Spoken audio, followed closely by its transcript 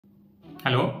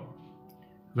Hello,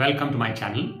 welcome to my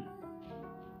channel. In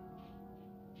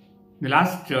the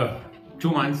last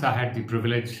 2 months, I had the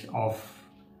privilege of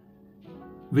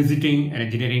visiting an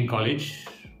engineering college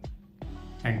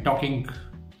and talking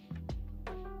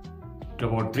to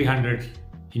about 300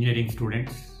 engineering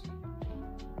students.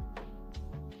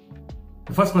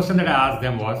 The first question that I asked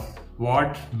them was,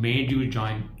 what made you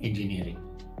join engineering?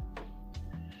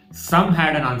 Some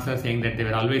had an answer saying that they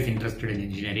were always interested in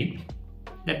engineering.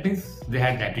 That means they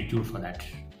had the aptitude for that.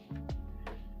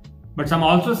 But some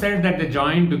also said that they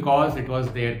joined because it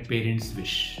was their parents'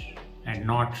 wish and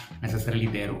not necessarily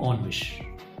their own wish.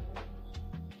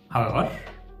 However,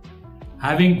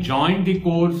 having joined the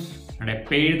course and I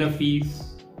paid the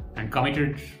fees and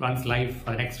committed one's life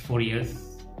for the next 4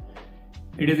 years,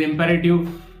 it is imperative,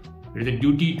 it is a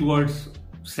duty towards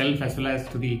self as well as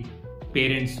to the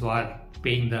parents who are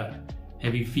paying the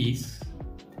heavy fees.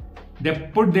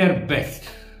 They put their best,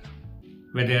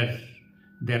 whether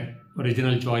their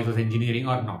original choice was engineering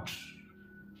or not.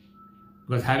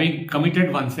 Because having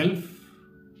committed oneself,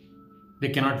 they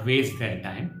cannot waste their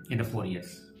time in the 4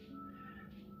 years.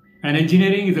 And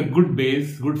engineering is a good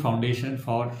base, good foundation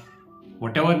for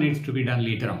whatever needs to be done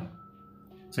later on.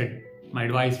 So my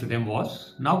advice to them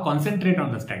was, now concentrate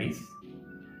on the studies.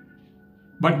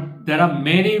 But there are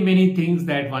many things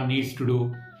that one needs to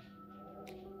do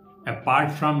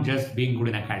apart from just being good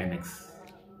in academics.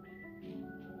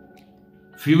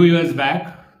 Few years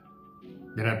back,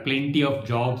 there are plenty of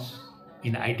jobs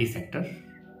in the IT sector.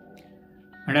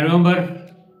 And I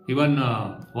remember even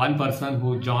one person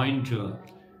who joined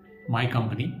my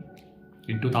company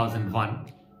in 2001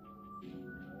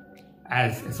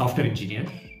 as a software engineer,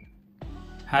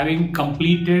 having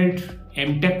completed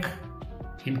MTech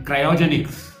in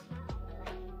cryogenics,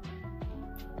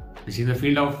 which is the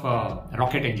field of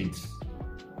rocket engines.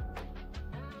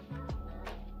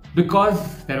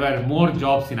 Because there were more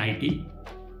jobs in IT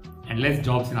and less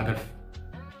jobs in other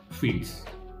fields.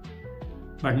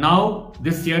 But now,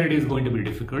 this year it is going to be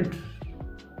difficult.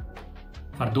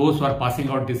 For those who are passing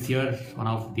out this year, one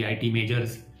of the IT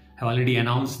majors have already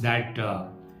announced that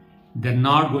they're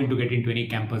not going to get into any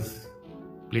campus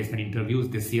placement interviews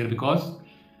this year because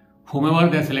whomever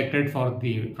they're selected from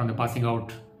the passing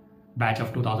out batch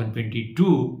of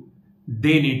 2022,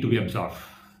 they need to be absorbed.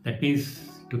 That means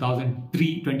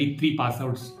 2023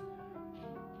 passouts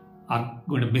are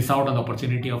going to miss out on the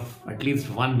opportunity of at least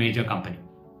one major company.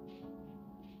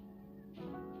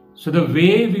 So the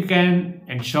way we can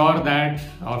ensure that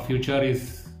our future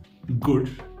is good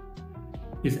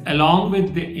is, along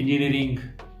with the engineering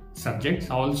subjects,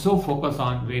 also focus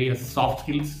on various soft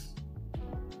skills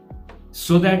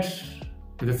so that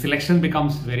if the selection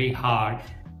becomes very hard,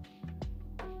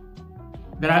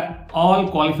 there are all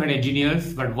qualified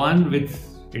engineers, but one with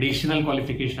additional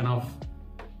qualification of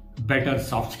better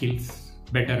soft skills,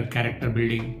 better character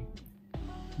building.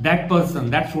 That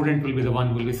person, that student will be the one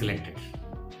who will be selected.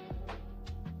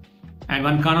 And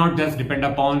one cannot just depend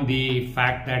upon the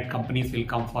fact that companies will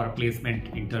come for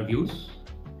placement interviews.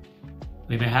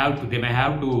 They may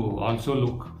have to also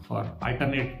look for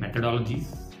alternate methodologies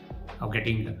of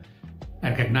getting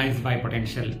recognized by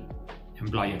potential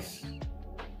employers.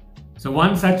 So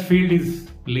one such field is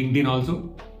LinkedIn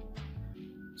also.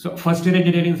 So first year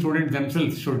engineering students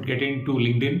themselves should get into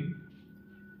LinkedIn,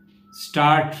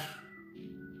 start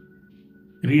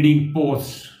reading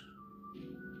posts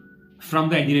from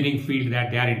the engineering field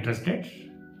that they are interested.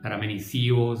 There are many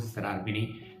CEOs, there are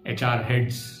many HR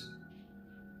heads.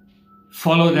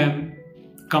 Follow them,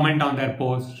 comment on their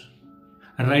posts,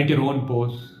 write your own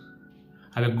posts,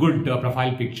 have a good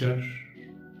profile picture.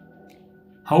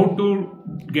 How to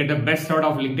get the best out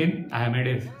of LinkedIn, I have made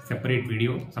a separate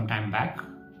video some time back.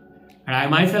 And I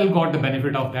myself got the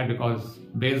benefit of that because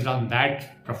based on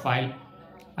that profile,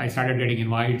 I started getting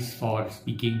invites for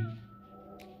speaking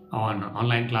on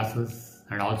online classes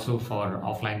and also for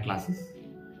offline classes.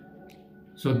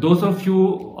 So those of you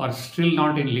who are still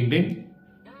not in LinkedIn,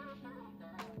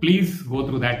 please go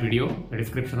through that video. The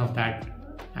description of that,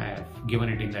 I have given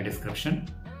it in the description.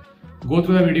 Go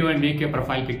through the video and make your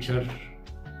profile picture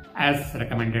as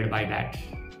recommended by that.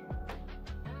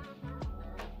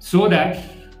 So that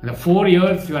in the 4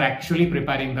 years you are actually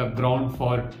preparing the ground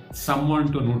for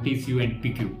someone to notice you and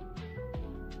pick you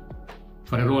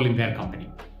for a role in their company.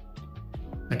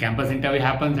 The campus interview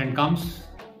happens and comes,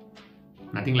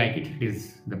 nothing like it. It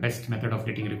is the best method of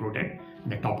getting recruited in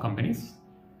the top companies.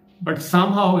 But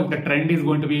somehow if the trend is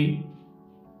going to be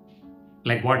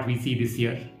like what we see this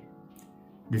year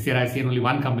I've seen only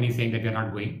one company saying that we are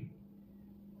not going.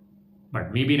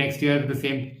 But maybe next year the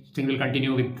same thing will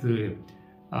continue with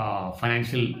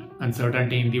financial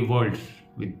uncertainty in the world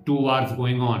with 2 wars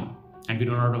going on and we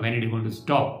don't know when it is going to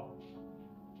stop.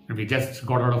 And we just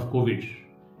got out of COVID.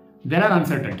 There are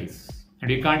uncertainties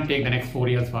and you can't take the next 4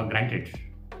 years for granted.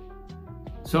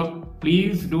 So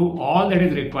please do all that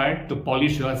is required to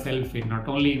polish yourself in not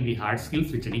only in the hard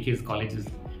skills, which any case colleges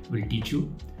will teach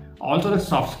you, also the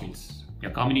soft skills,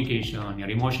 your communication, your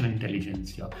emotional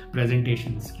intelligence, your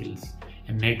presentation skills,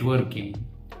 and networking,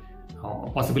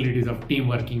 possibilities of team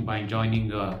working by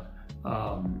joining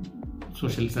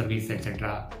social service,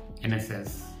 etc.,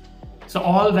 NSS. So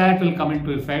all that will come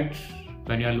into effect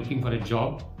when you are looking for a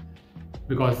job,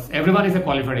 because everyone is a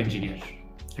qualified engineer.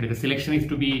 And if the selection is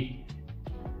to be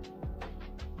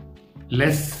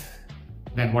less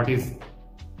than what is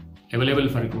available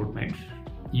for recruitment,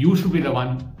 you should be the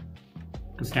one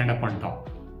to stand up on top.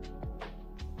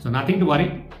 So nothing to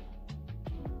worry.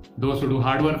 Those who do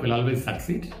hard work will always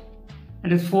succeed.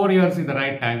 And this 4 years is the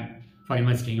right time for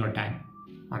investing your time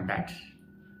on that.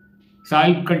 So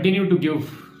I'll continue to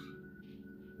give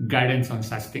guidance on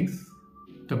such things.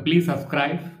 So please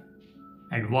subscribe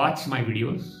and watch my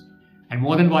videos. And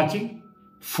more than watching,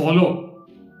 follow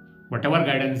whatever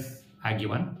guidance I've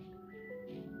given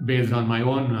based on my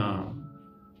own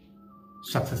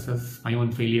successes, my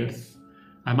own failures,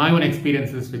 and my own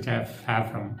experiences which I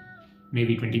have from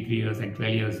maybe 23 years and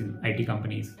 12 years in IT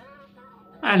companies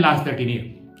and last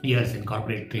 13 years in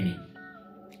corporate training.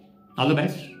 All the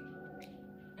best.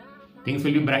 Things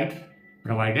will be bright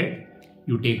provided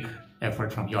you take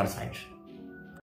effort from your side.